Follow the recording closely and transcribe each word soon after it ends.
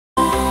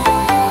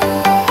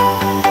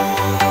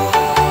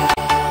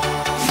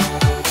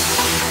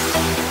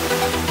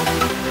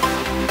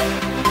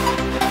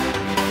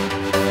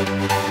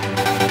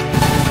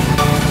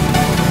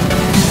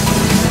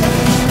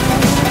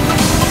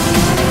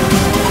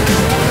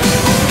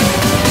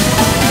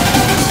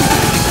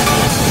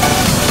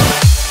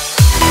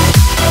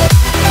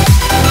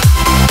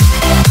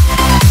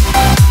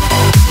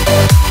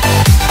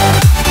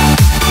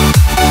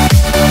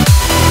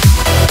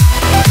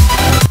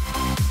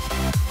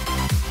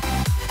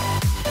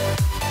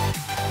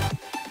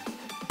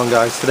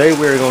guys. Today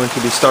we're going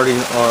to be starting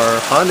our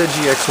Honda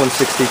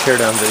GX160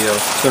 teardown video.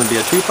 It's going to be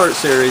a two-part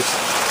series.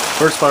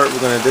 First part we're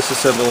going to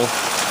disassemble,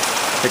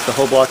 take the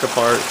whole block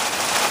apart,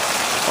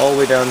 all the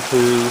way down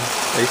to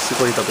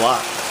basically the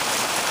block.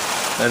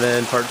 And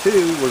then part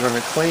two we're going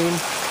to clean,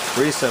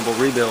 reassemble,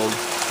 rebuild,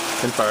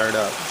 and fire it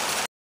up.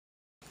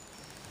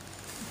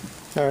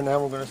 Alright,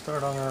 now we're going to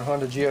start on our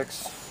Honda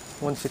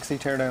GX160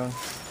 teardown.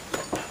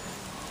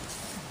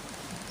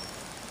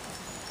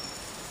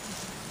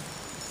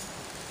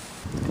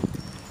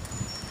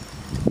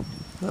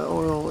 The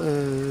oil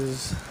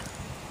is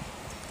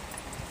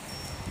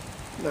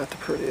not the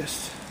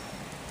prettiest.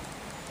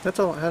 That's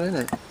all it had in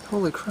it.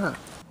 Holy crap.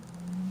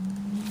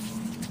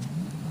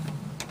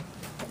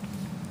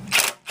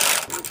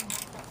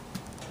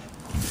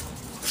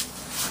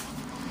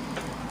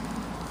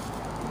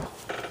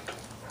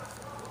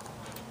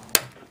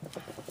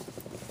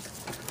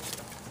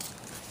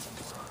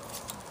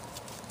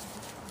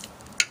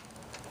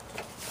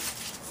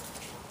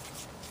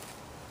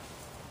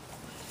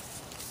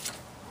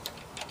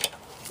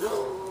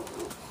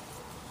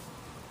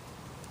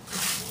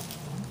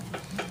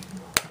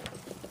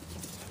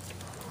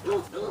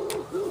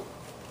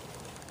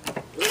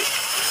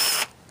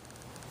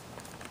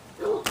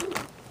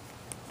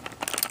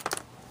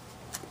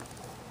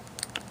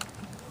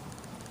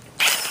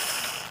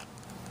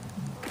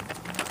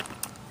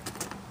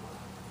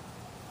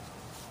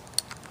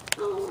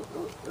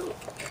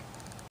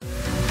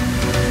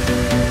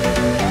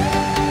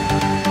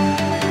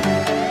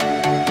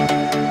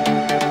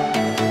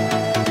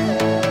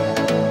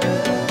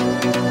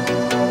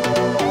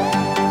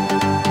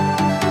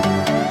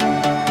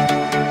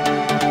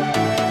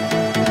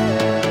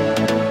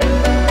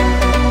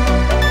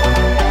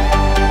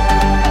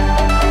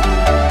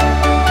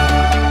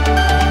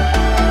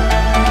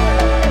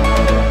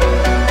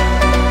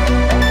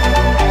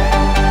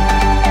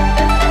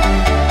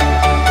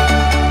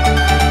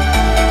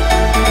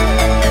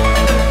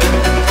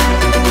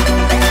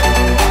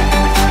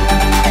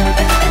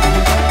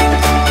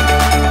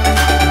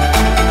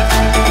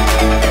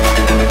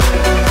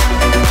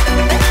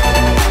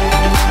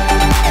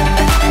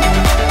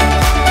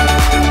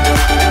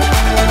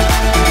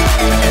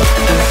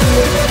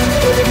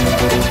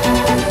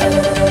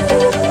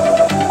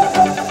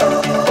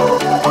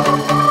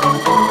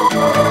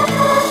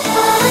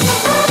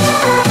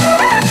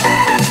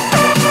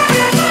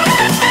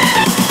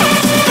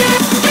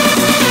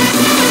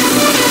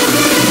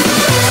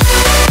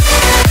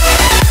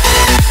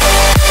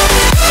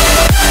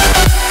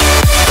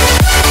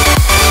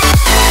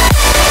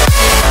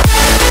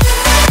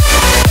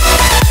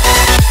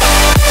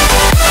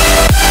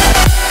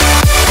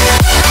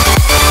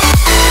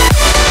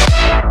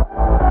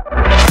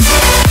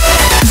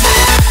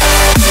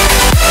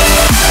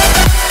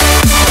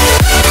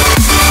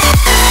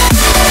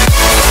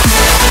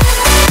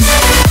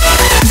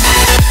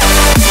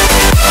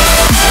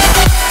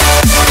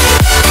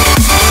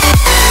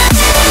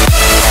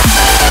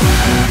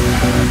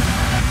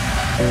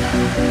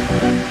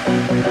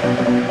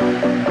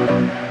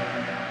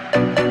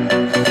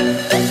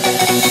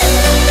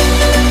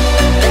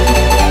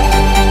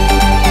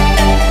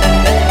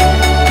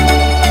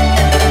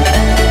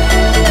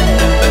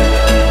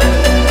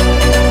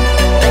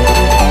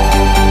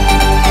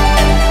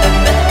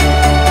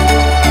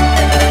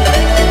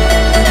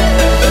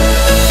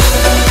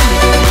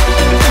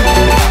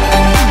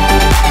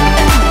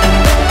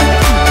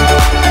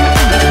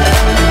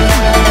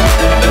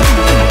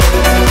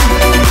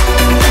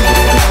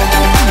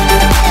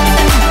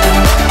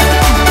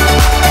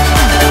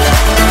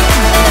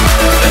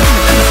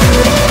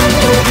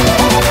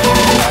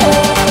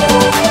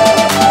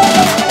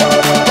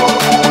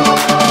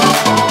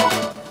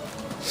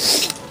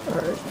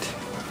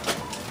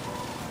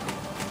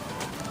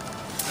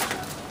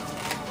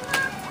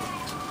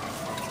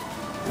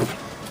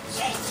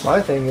 My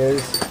thing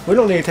is, we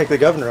don't need to take the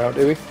governor out,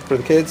 do we? For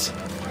the kids?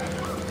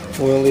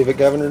 We'll leave it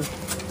governed.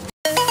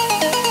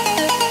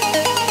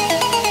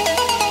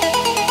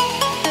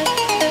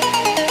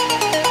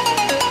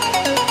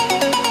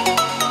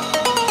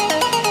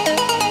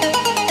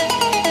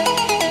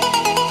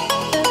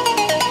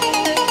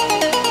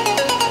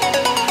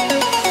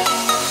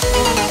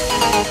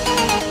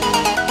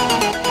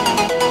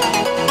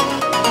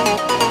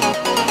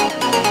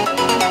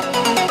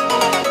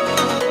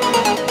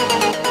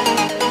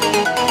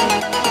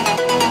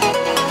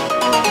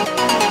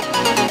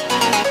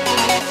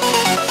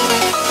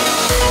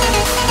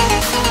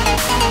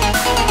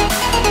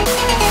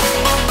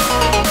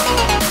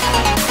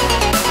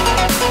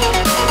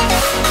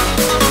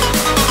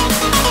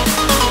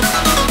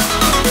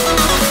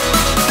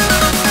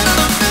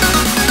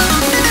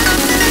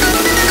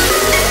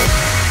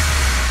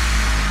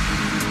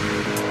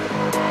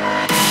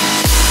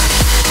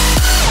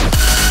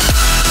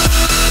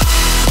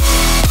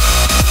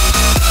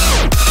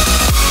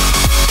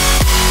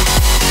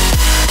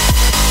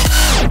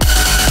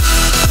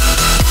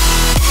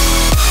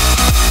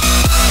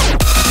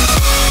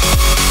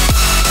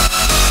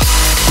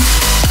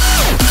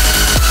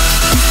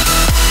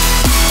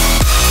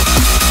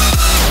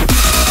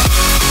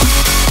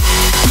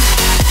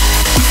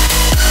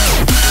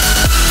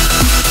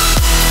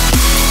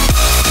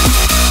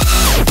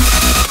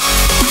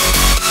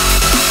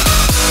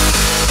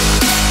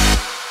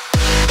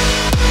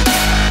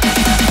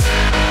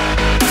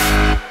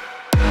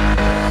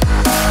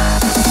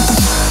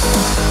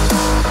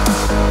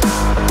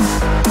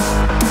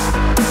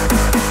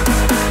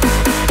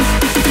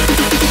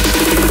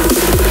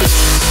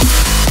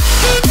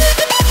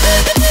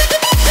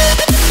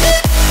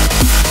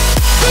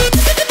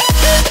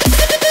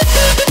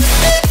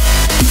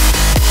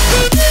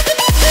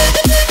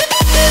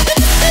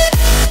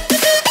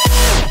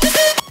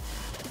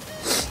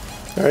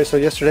 So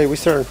yesterday we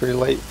started pretty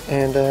late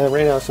and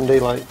ran out of some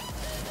daylight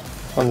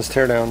on this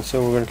teardown,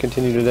 so we're going to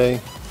continue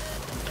today.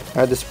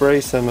 I had to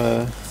spray some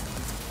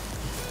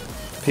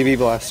PB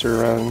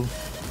blaster around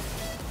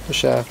the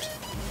shaft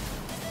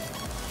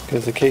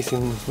because the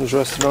casing was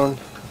rusted on.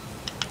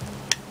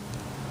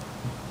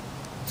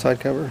 Side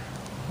cover.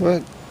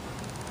 What?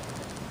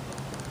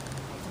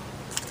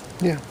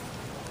 Yeah.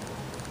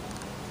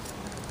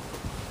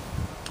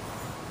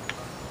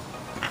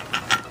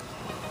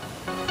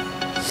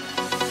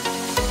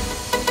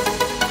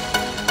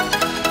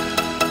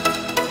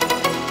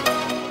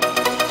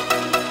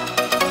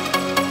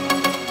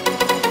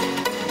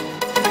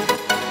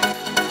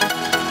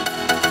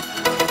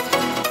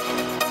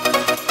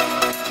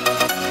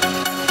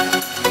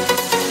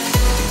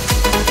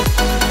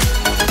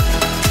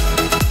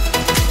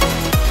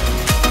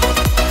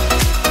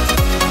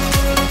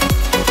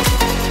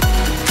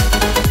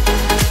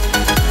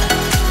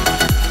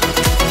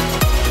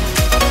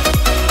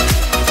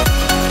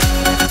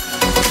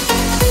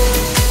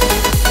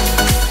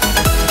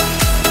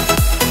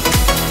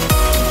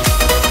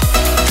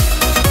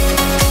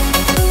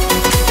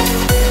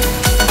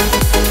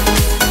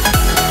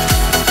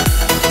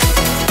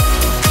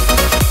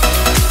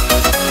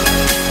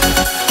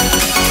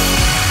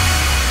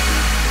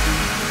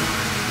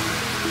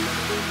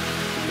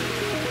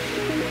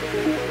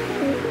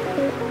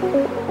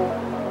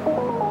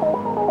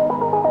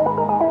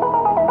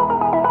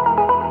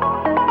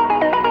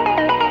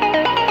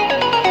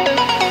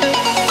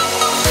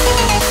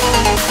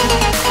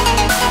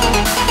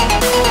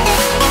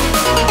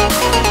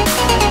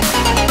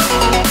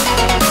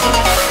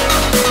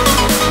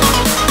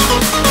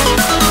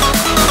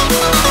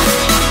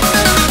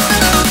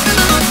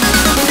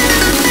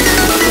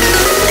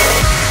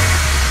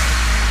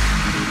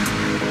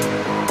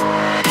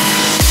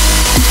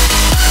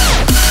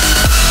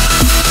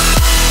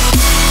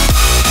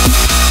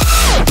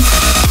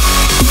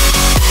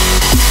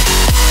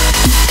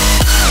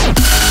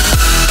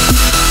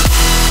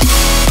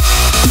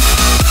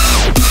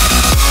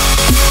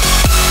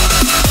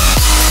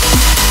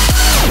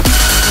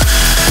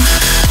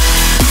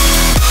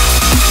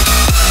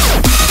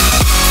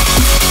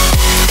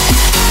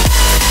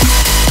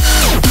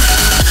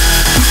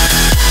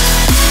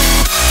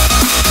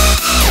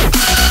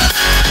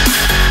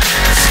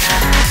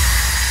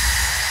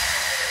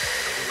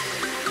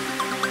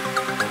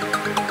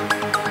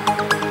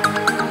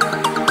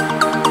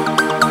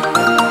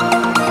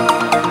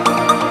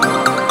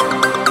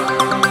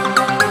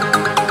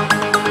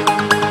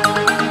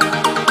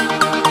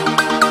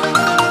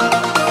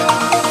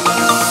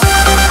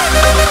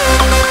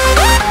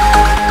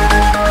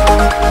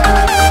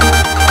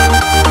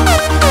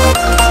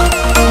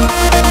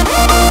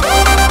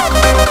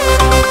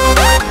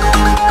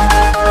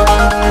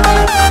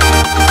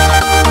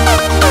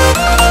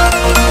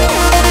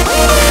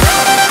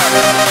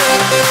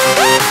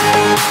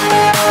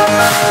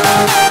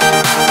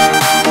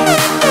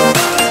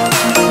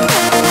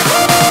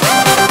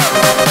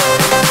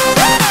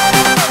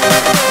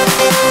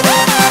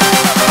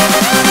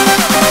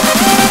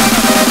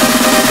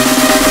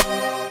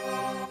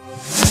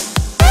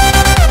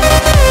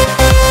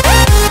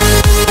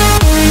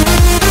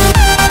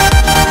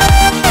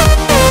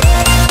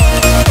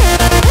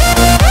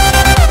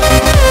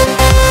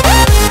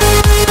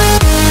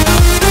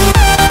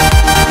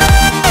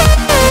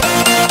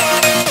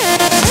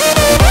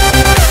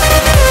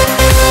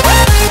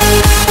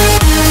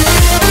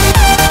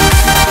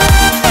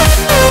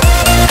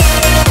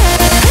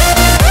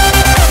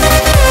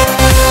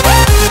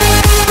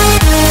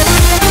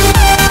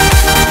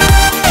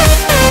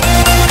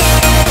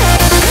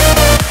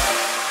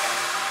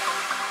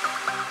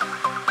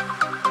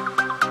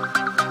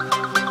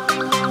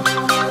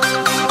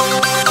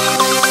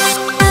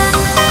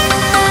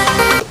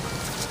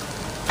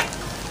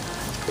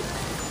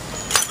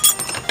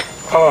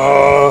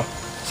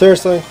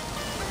 Seriously?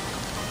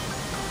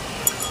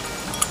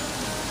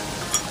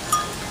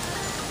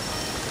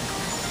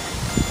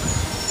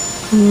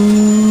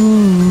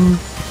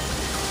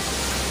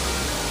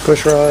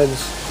 Push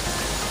rods.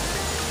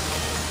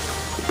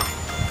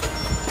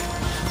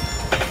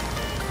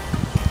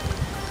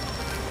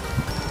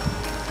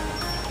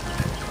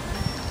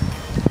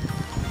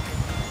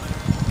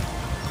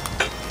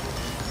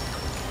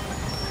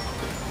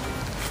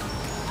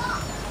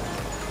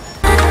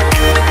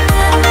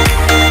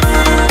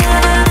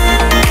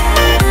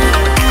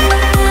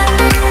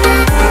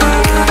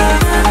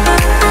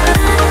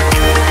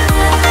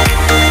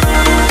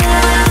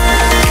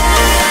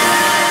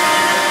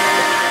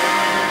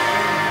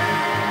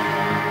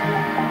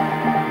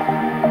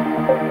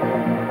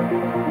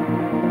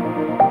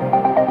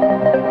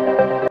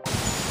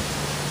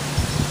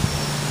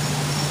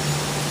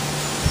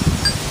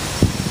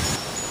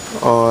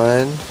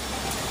 On.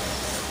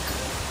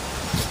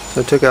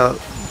 So I took out,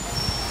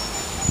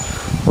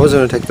 I wasn't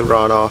going to take the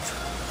rod off,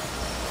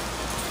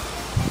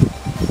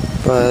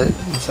 but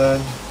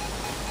inside,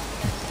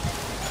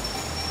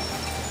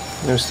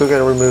 we still got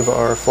to remove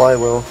our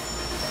flywheel,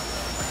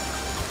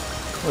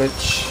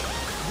 which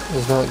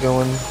is not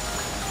going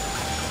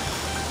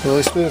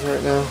really smooth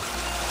right now.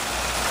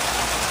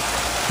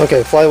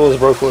 Okay, flywheels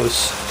broke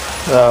loose.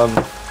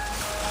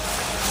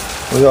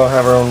 We all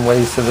have our own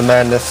ways to the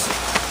madness.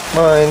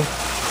 Mine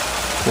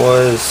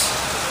was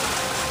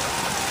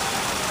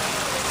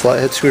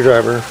flathead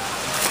screwdriver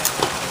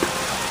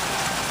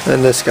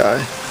and this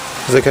guy,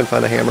 because I couldn't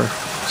find a hammer.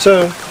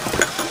 So,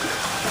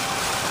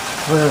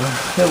 whatever,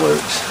 it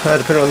works. I had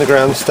to put it on the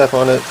ground, step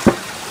on it,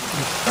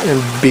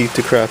 and beat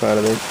the crap out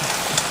of it.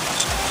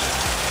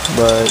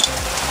 But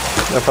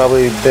I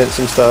probably bent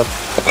some stuff.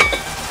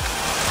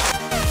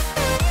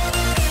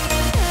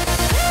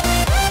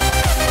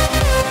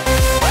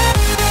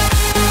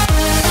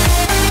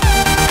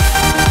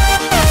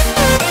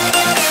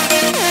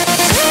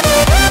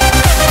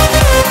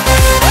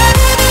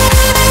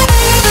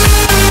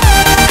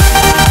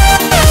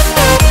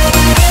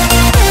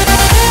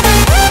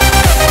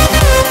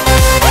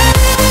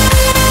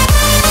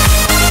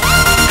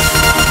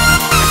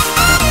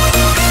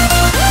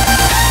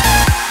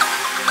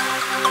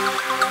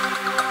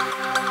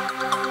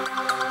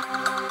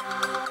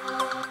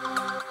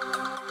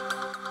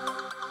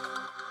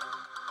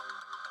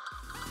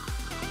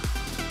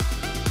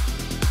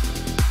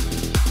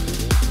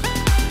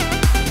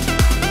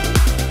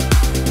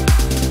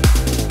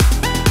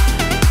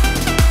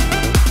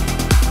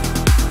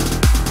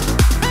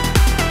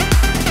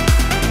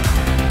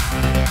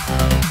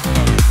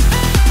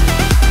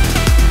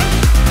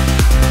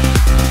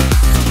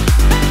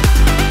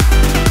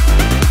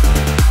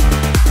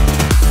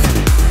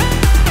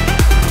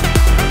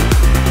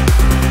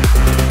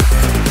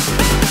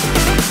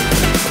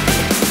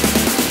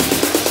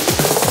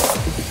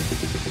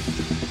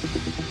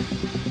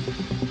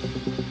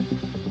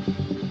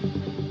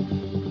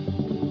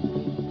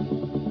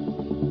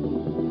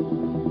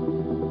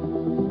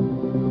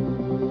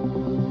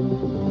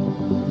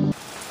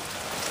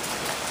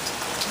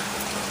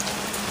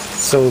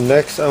 So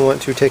next I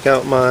want to take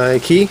out my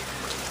key,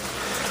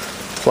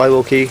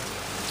 flywheel key,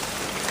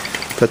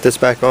 put this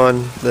back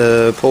on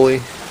the pulley,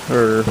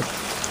 or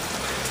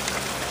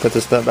put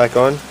this nut back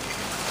on.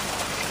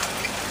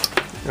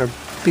 I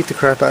beat the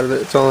crap out of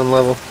it, it's all on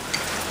level.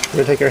 We're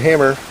going to take our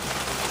hammer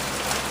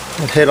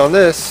and hit on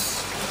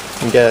this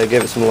and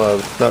give it some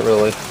love. Not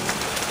really.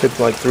 Took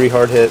like 3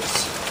 hard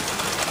hits.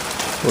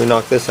 We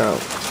knock this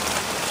out.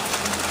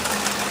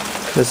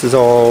 This is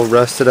all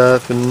rusted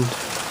up and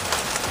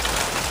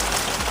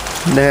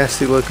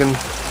nasty looking,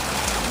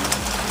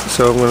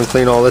 so I'm going to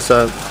clean all this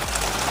up.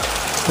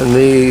 And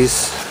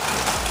these,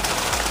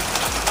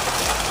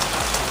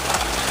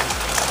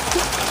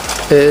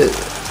 you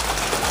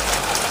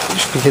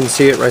can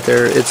see it right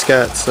there, it's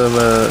got some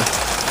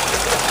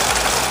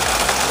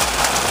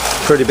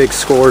pretty big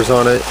scores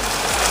on it.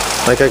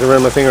 Like I can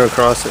run my finger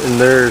across it and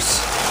there's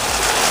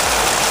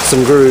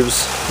some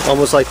grooves,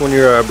 almost like when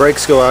your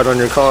brakes go out on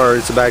your car.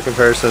 It's a bad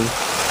comparison,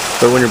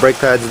 but when your brake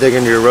pads dig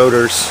into your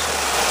rotors,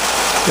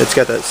 it's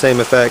got that same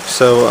effect.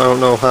 So I don't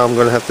know how I'm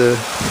going to have to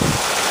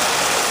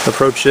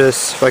approach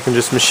this, if I can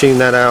just machine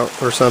that out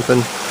or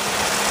something.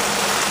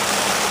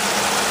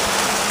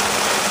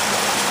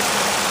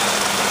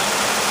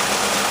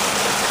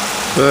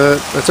 But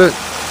that's it.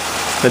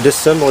 The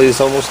disassembly is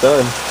almost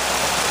done.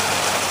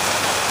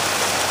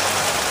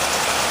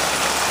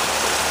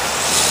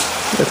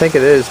 I think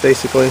it is,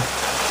 basically.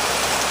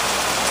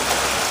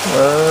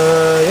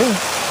 Yeah.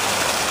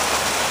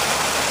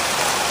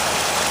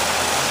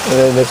 And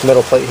then this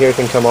metal plate here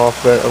can come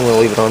off, but I'm going to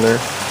leave it on there.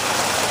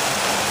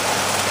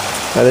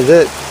 That is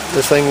it.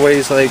 This thing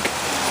weighs like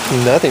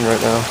nothing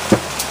right now.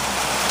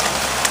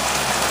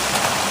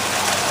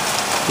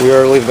 We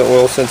are leaving the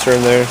oil sensor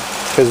in there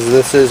because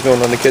this is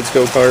going on the kids'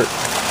 go-kart.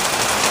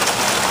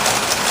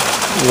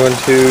 I'm going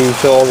to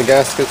fill all the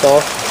gaskets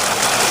off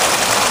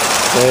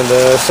and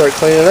start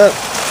cleaning it up.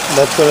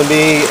 That's going to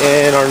be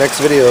in our next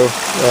video,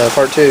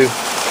 part 2.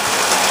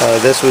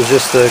 This was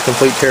just a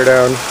complete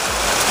teardown.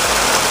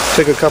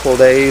 Took a couple of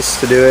days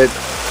to do it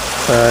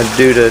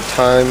due to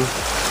time,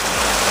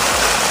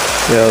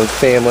 you know,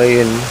 family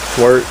and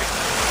work.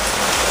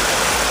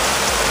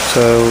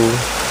 So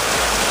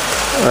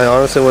I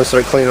honestly want to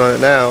start cleaning on it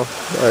now,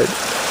 but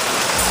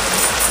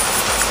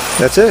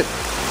that's it.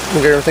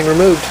 We'll get everything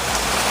removed.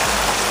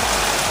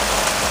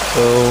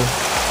 So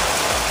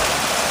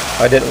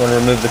I didn't want to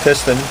remove the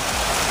piston,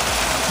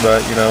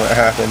 but you know, it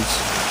happens.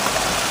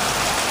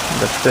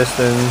 The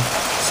piston,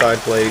 side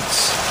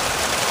plates,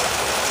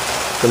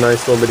 the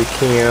nice little bitty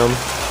cam,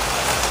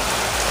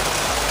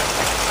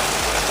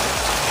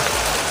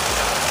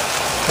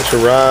 bunch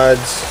of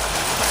rods,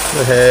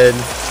 the head,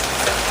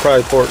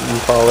 probably port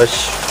and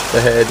polish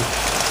the head,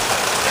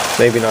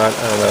 maybe not,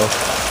 I don't know.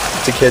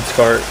 It's a kid's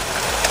cart.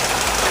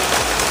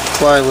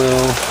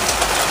 Flywheel,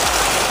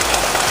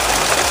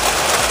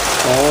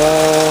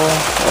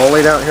 all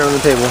laid out here on the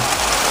table.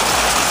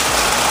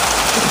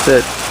 That's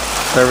it.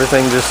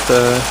 Everything just,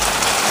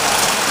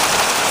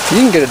 you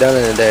can get it done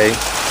in a day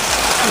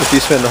if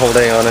you spend the whole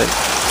day on it.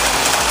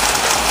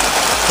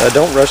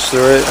 Don't rush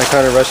through it. I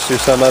kind of rushed through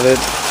some of it.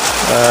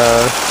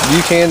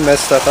 You can mess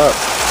stuff up.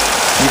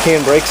 you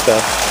can break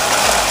stuff.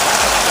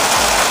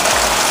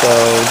 So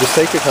just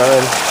take your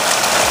time.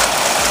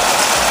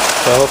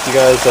 So I hope you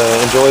guys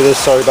enjoy this.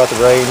 Sorry about the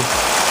rain.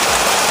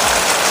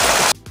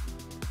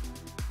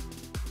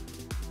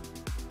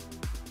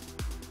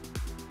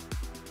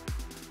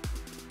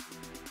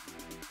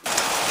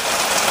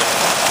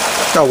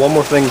 Got one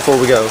more thing before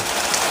we go.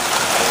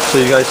 So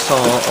you guys saw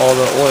all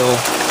the oil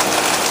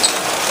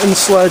and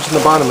sludge in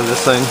the bottom of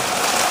this thing.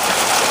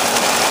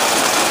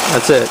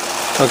 That's it.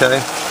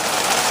 Okay.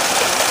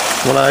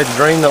 When I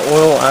drain the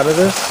oil out of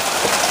this,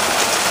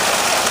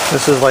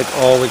 this is like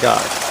all we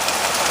got.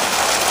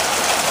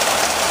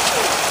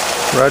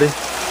 Ready?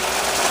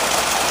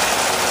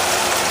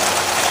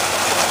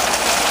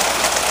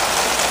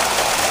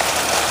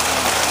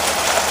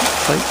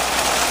 Like,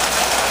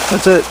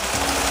 that's it.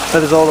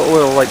 That is all the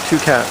oil, like 2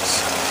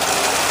 caps.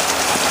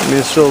 I mean,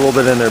 there's still a little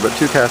bit in there, but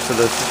 2 caps of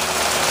this.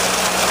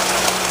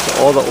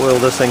 So all the oil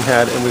this thing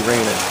had, and we ran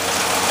it.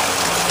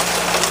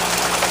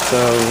 So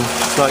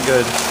it's not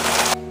good.